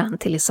sig lite grann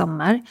till i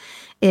sommar.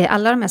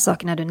 Alla de här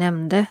sakerna du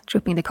nämnde,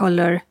 Dropping the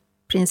Collar,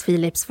 prins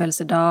Philips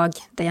födelsedag,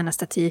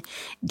 Diana-staty,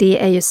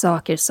 det är ju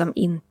saker som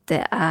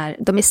inte är,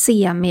 de är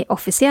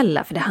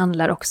semi-officiella, för det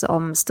handlar också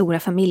om stora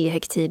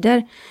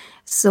familjehögtider.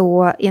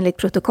 Så enligt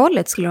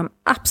protokollet skulle de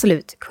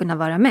absolut kunna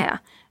vara med.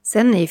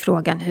 Sen är ju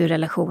frågan hur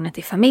relationen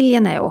till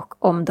familjen är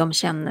och om de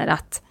känner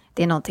att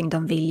det är någonting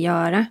de vill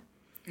göra.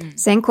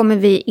 Sen kommer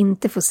vi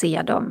inte få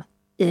se dem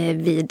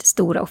vid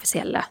stora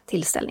officiella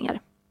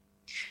tillställningar.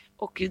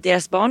 Och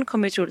deras barn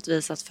kommer ju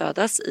troligtvis att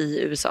födas i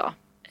USA.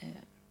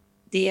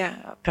 Det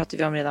pratade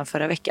vi om redan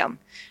förra veckan.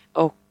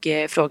 Och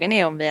frågan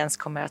är om vi ens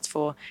kommer att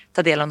få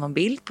ta del av någon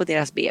bild på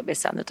deras bebis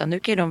sen. Utan nu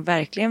kan ju de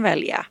verkligen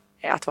välja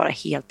att vara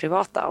helt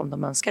privata om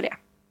de önskar det.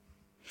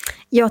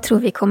 Jag tror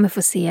vi kommer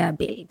få se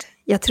bild.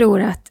 Jag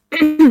tror att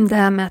det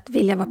här med att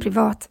vilja vara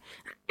privat,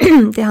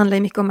 det handlar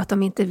ju mycket om att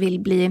de inte vill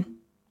bli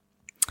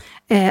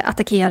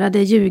attackerade,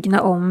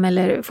 ljugna om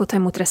eller få ta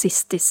emot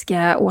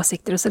rasistiska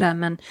åsikter och sådär.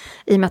 Men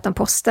i och med att de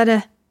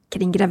postade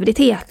kring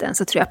graviditeten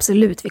så tror jag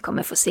absolut vi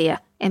kommer få se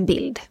en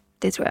bild.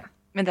 Det tror jag.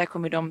 Men där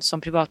kommer de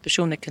som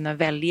privatpersoner kunna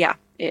välja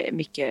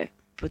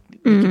på ett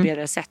mycket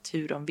bredare sätt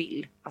hur de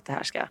vill att det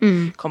här ska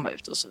komma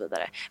ut och så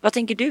vidare. Vad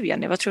tänker du,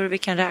 Jenny? Vad tror du vi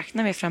kan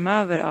räkna med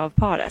framöver av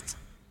paret?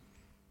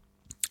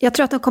 Jag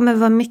tror att de kommer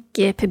vara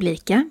mycket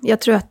publika.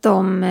 Jag tror att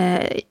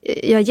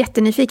jag är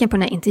jättenyfiken på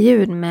den här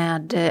intervjun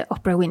med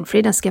Oprah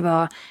Winfrey. Den ska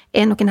vara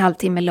 1,5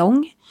 timme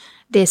lång.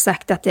 Det är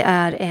sagt att det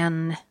är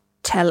en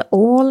tell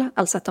all,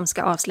 alltså att de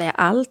ska avslöja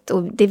allt.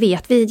 Och det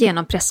vet vi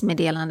genom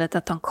pressmeddelandet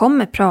att de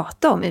kommer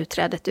prata om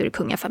utträdet ur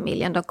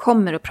kungafamiljen. De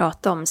kommer att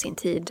prata om sin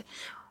tid,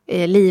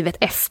 livet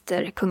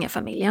efter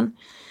kungafamiljen.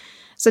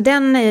 Så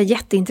den är jag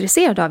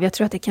jätteintresserad av. Jag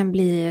tror att det kan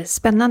bli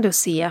spännande att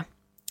se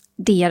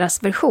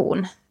deras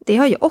version. Det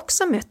har ju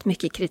också mött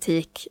mycket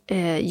kritik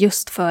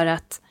just för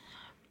att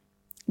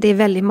det är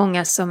väldigt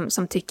många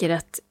som tycker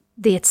att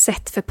det är ett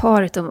sätt för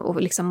paret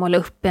att liksom måla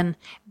upp en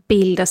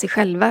bild av sig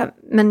själva.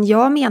 Men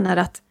jag menar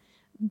att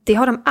det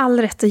har de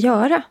all rätt att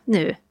göra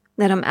nu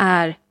när de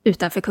är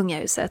utanför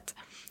kungahuset.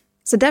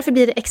 Så därför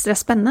blir det extra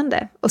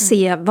spännande att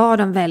se vad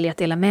de väljer att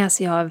dela med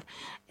sig av.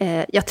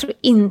 Jag tror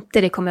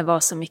inte det kommer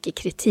vara så mycket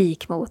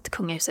kritik mot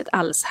kungahuset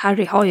alls.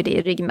 Harry har ju det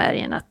i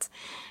ryggmärgen att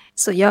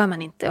så gör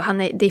man inte. Och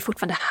det är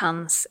fortfarande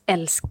hans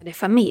älskade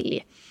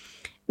familj.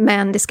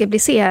 Men det ska bli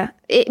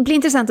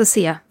intressant att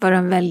se vad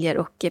de väljer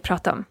att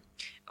prata om.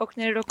 Och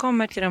när det då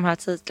kommer till de här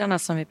titlarna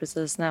som vi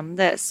precis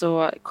nämnde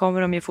så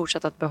kommer de ju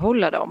fortsätta att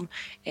behålla dem.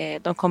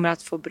 De kommer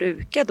att få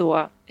bruka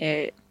då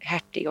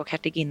hertig och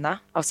hertiginna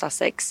av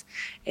Sussex.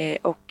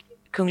 Och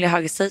kungliga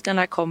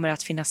höghetstitlarna kommer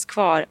att finnas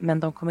kvar men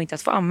de kommer inte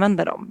att få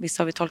använda dem. Visst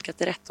har vi tolkat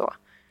det rätt då?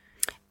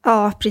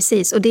 Ja,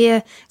 precis. Och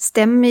det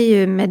stämmer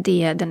ju med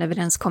den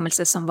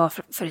överenskommelse som var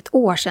för ett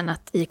år sedan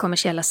att i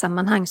kommersiella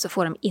sammanhang så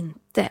får de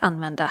inte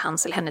använda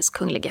hans eller hennes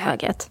kungliga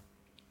höghet.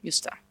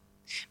 Just det.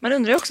 Man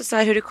undrar också så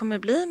här hur det kommer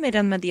bli med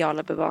den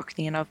mediala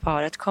bevakningen av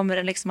paret. Kommer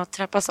den liksom att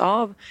trappas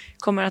av?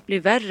 Kommer den att bli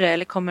värre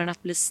eller kommer den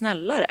att bli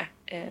snällare?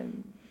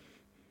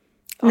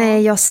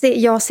 Nej,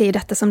 jag ser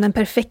detta som den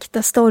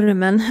perfekta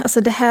stormen.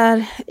 Alltså det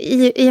här,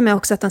 i och med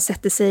också att de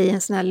sätter sig i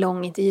en sån här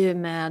lång intervju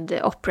med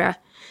Oprah.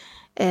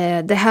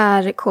 Det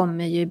här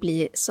kommer ju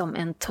bli som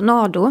en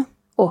tornado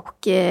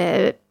och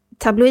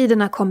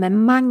tabloiderna kommer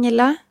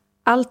mangla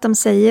allt de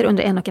säger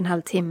under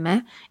 1,5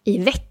 timme i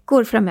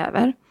veckor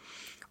framöver.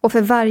 Och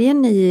för varje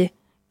ny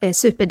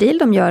superdeal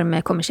de gör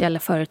med kommersiella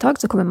företag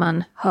så kommer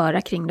man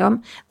höra kring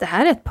dem. Det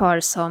här är ett par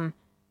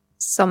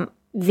som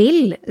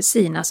vill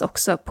synas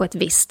också på ett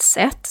visst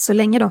sätt. Så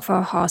länge de får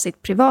ha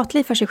sitt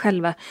privatliv för sig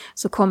själva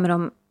så kommer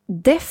de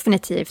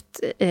definitivt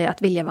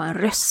att vilja vara en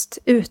röst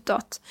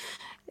utåt.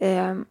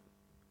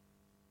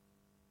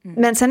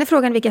 Men sen är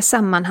frågan vilka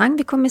sammanhang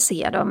vi kommer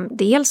se dem.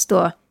 Dels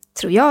då,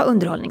 tror jag,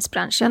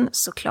 underhållningsbranschen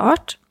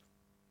såklart.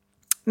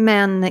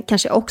 Men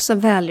kanske också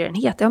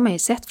välgörenhet. Det har man ju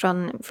sett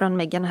från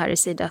Meghan och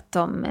Harrys sida att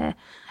de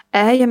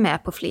är ju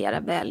med på flera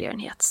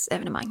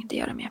välgörenhetsevenemang. Det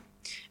gör de med.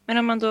 Men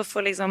om man då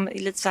får liksom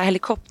lite så här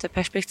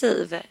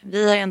helikopterperspektiv.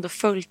 Vi har ändå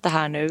följt det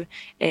här nu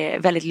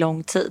väldigt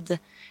lång tid.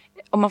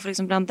 Om man får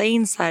liksom blanda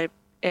in så här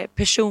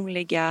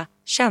personliga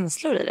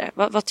känslor i det.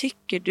 Vad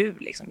tycker du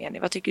liksom, Jenny?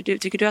 Vad tycker du?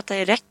 Tycker du att det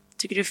är rätt?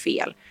 Tycker du är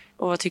fel?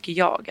 Och vad tycker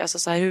jag? Alltså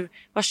så här,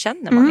 vad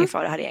känner man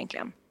inför det här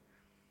egentligen?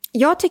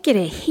 Jag tycker det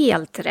är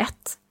helt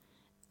rätt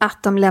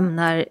att de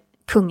lämnar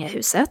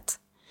kungahuset.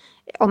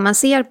 Om man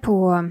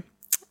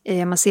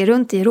ser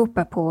runt i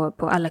Europa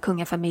på alla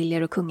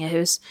kungafamiljer och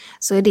kungahus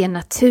så är det en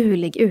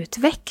naturlig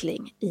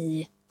utveckling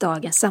i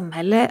dagens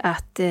samhälle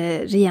att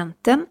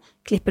regenten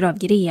klipper av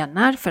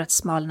grenar för att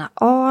smalna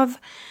av.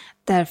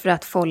 Därför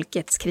att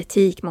folkets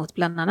kritik mot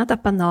bland annat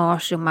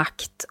apanage och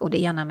makt och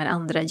det ena med det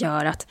andra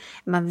gör att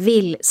man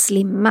vill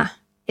slimma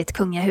ett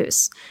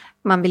kungahus.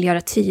 Man vill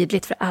göra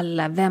tydligt för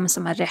alla vem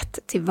som har rätt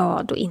till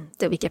vad och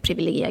inte och vilka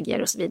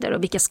privilegier och så vidare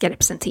och vilka ska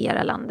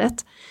representera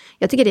landet.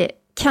 Jag tycker det är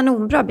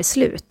kanonbra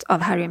beslut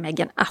av Harry och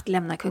Meghan att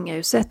lämna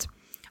kungahuset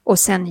och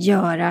sen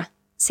göra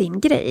sin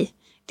grej.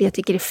 Det jag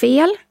tycker är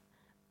fel,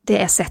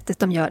 det är sättet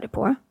de gör det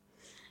på.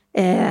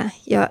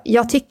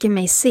 Jag tycker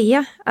mig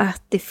se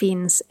att det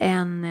finns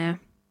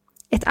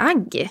ett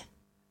agg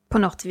på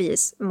något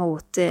vis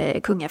mot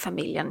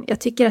kungafamiljen. Jag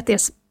tycker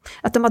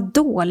att de har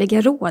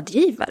dåliga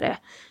rådgivare.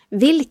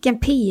 Vilken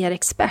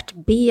PR-expert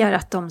ber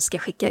att de ska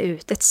skicka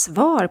ut ett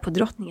svar på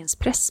drottningens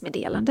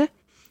pressmeddelande?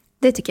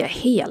 Det tycker jag är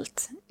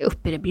helt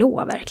uppe i det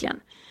blå verkligen.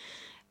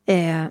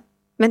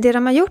 Men det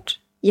de har gjort,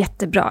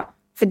 jättebra.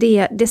 För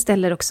det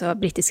ställer också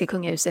brittiska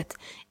kungahuset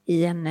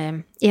i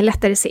en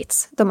lättare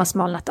sits. De har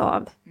smalnat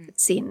av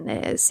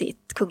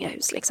sitt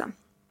kungahus liksom.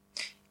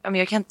 Ja, men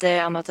jag kan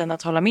inte annat än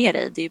att hålla med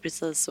dig. Det är ju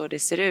precis så det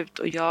ser ut.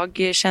 Och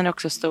jag känner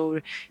också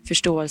stor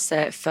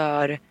förståelse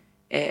för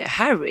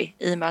Harry.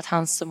 I och med att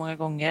han så många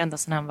gånger, ända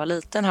sedan han var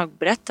liten, har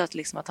berättat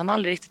liksom att han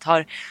aldrig riktigt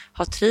har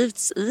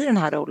trivts i den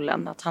här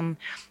rollen. Att han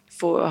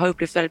har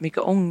upplevt väldigt mycket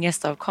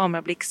ångest av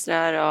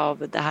kamerablixtrar,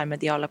 av det här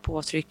mediala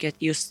påtrycket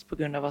just på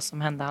grund av vad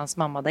som hände hans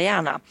mamma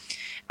Diana.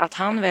 Att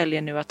han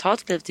väljer nu att ta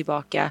ett kliv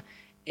tillbaka,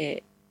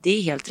 det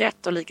är helt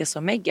rätt, och lika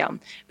som Meghan.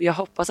 Och jag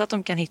hoppas att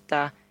de kan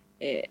hitta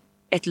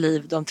ett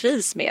liv de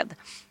trivs med.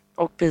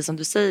 Och precis som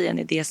du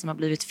säger, det som har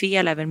blivit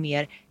fel är väl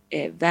mer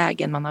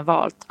vägen man har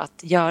valt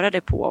att göra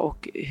det på,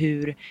 och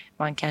hur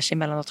man kanske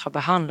emellanåt har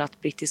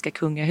behandlat brittiska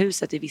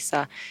kungahuset i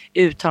vissa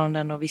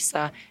uttalanden och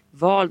vissa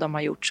val de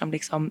har gjort som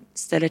liksom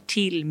ställer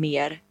till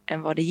mer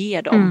än vad det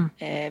ger dem.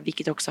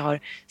 Vilket också har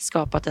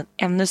skapat en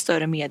ännu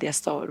större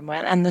mediastorm och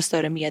en ännu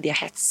större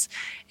mediahets.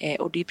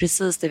 Och det är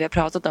precis det vi har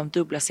pratat om,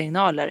 dubbla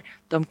signaler.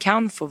 De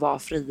kan få vara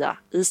fria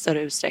i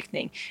större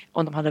utsträckning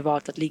om de hade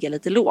valt att ligga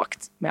lite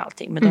lågt med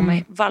allting. Men de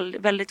har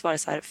väldigt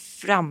varit så här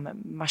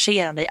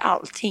frammarscherande i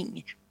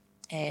allting.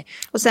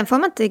 Och sen får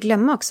man inte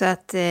glömma också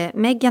att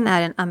Meghan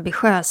är en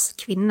ambitiös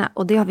kvinna,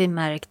 och det har vi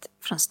märkt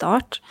från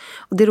start.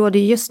 Och det råder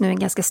just nu en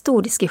ganska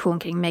stor diskussion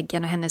kring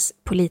Meghan och hennes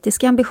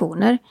politiska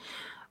ambitioner.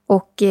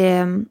 Och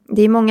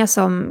det är många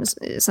som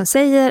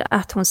säger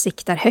att hon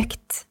siktar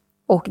högt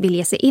och vill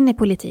ge sig in i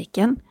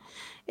politiken.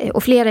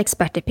 Och flera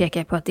experter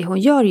pekar på att det hon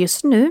gör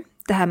just nu,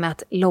 det här med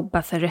att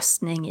lobba för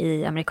röstning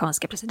i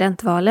amerikanska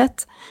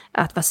presidentvalet,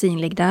 att vara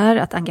synlig där,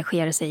 att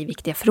engagera sig i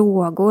viktiga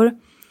frågor.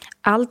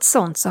 Allt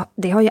sånt, så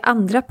det har ju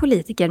andra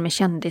politiker med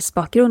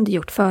kändisbakgrund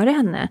gjort före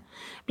henne.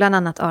 Bland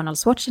annat Arnold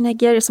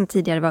Schwarzenegger som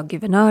tidigare var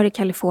guvernör i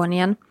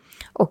Kalifornien.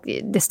 Och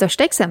det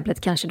största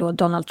exemplet kanske då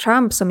Donald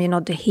Trump som ju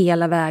nådde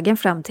hela vägen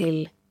fram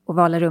till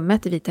ovala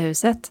rummet i Vita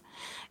huset.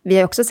 Vi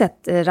har också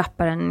sett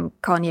rapparen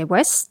Kanye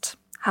West.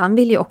 Han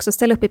ville ju också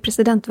ställa upp i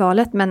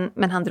presidentvalet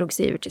men han drog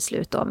sig ur till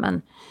slut då.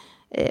 Men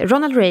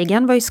Ronald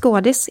Reagan var ju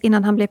skådis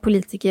innan han blev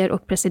politiker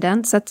och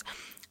president, så att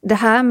det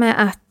här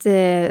med att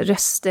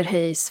röster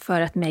höjs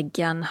för att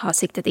Meghan har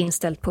siktet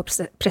inställt på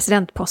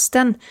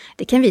presidentposten,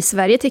 det kan vi i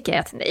Sverige tycka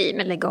att nej,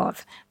 men lägg av.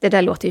 Det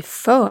där låter ju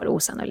för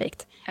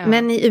osannolikt. Ja.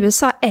 Men i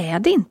USA är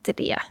det inte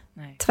det.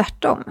 Nej.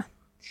 Tvärtom.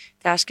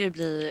 Det här ska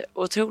bli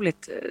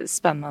otroligt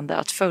spännande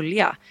att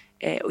följa.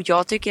 Och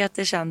jag tycker att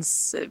det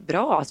känns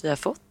bra att vi har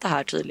fått det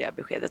här tydliga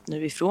beskedet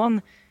nu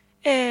ifrån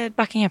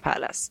Buckingham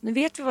Palace. Nu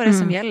vet vi vad det är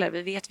som gäller.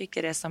 Vi vet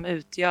vilka det är som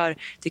utgör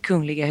det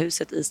kungliga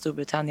huset i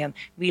Storbritannien.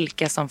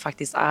 Vilka som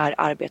faktiskt är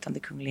arbetande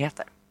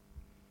kungligheter.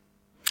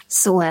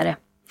 Så är det.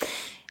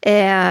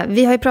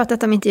 Vi har ju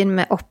pratat om intervjun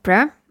med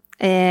Oprah.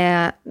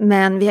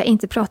 Men vi har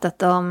inte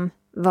pratat om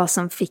vad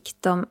som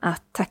fick dem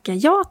att tacka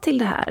ja till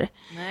det här.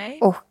 Nej.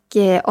 Och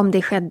om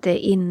det skedde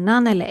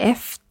innan eller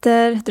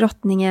efter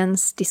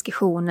drottningens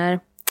diskussioner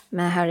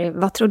med Harry.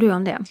 Vad tror du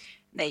om det?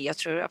 Nej, jag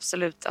tror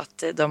absolut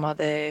att de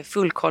hade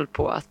full koll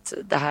på att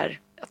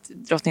att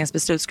drottningens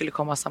beslut skulle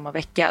komma samma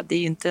vecka. Det är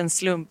ju inte en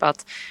slump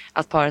att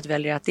paret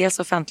väljer att dels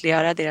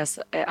offentliggöra deras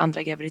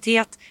andra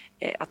graviditet,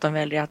 att de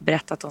väljer att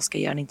berätta att de ska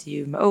göra en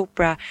intervju med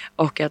Oprah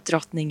och att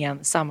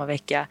drottningen samma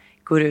vecka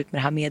går ut med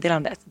det här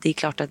meddelandet. Det är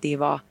klart att det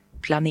var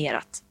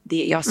planerat.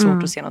 Jag har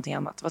svårt att se någonting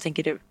annat. Vad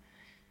tänker du?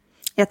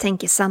 Jag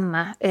tänker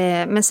samma.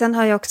 Men sen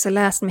har jag också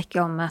läst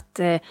mycket om att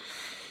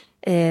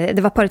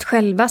det var paret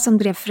själva som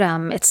drev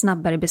fram ett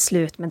snabbare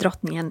beslut med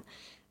drottningen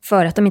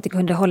för att de inte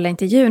kunde hålla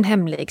intervjun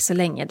hemlig så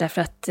länge,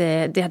 därför att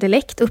det hade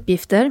läckt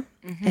uppgifter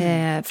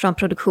från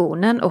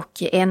produktionen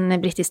och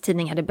en brittisk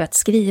tidning hade börjat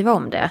skriva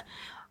om det.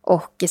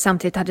 Och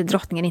samtidigt hade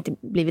drottningen inte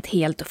blivit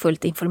helt och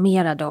fullt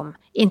informerad om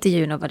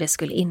intervjun och vad det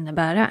skulle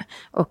innebära.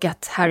 Och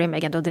att Harry och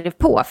Meghan då drev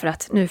på för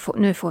att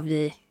nu får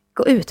vi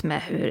gå ut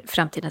med hur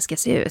framtiden ska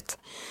se ut.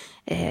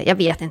 Jag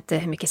vet inte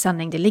hur mycket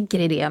sanning det ligger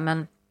i det,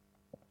 men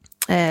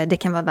det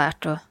kan vara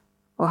värt att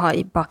ha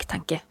i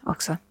baktanke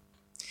också.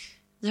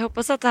 Jag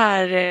hoppas att det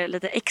här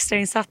lite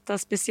extrainsatta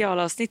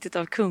specialavsnittet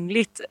av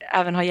Kungligt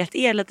även har gett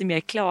er lite mer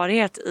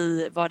klarhet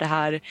i vad det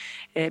här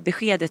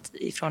beskedet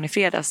ifrån i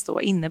fredags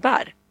då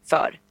innebär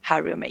för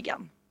Harry och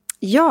Meghan.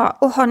 Ja,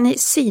 och har ni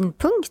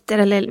synpunkter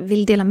eller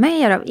vill dela med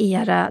er av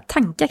era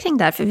tankar kring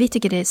det här? För vi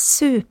tycker det är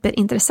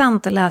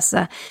superintressant att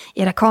läsa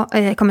era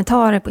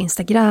kommentarer på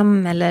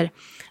Instagram eller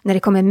när det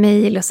kommer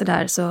mejl och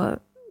sådär. Så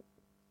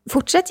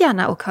fortsätt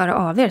gärna och höra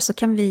av er så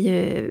kan vi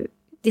ju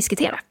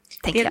diskutera.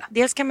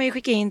 Dels kan man ju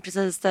skicka in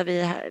precis där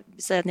vi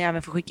säger att ni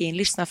även får skicka in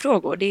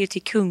lyssnarfrågor. Det är ju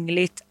till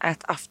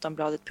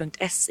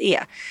kungligt@aftonbladet.se.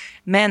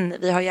 Men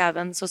vi har ju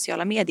även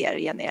sociala medier,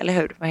 Jenny, eller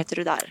hur? Vad heter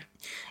du där?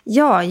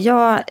 Ja,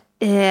 jag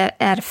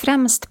är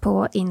främst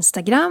på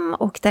Instagram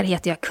och där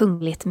heter jag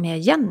kungligt med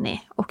Jenny.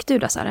 Och du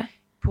då, Sara?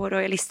 På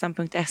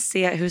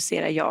royalistan.se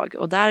huserar jag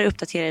och där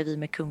uppdaterar vi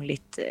med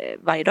kungligt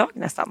varje dag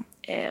nästan.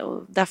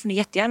 Och där får ni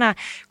jättegärna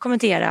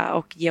kommentera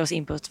och ge oss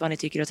input vad ni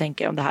tycker och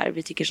tänker om det här.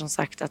 Vi tycker som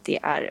sagt att det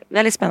är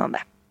väldigt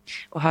spännande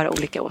att höra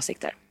olika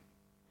åsikter.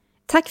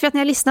 Tack för att ni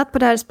har lyssnat på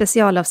det här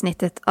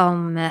specialavsnittet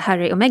om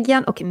Harry och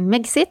Meghan och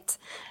Megxit.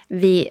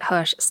 Vi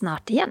hörs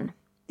snart igen.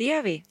 Det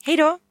gör vi. Hej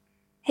då!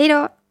 Hej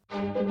då!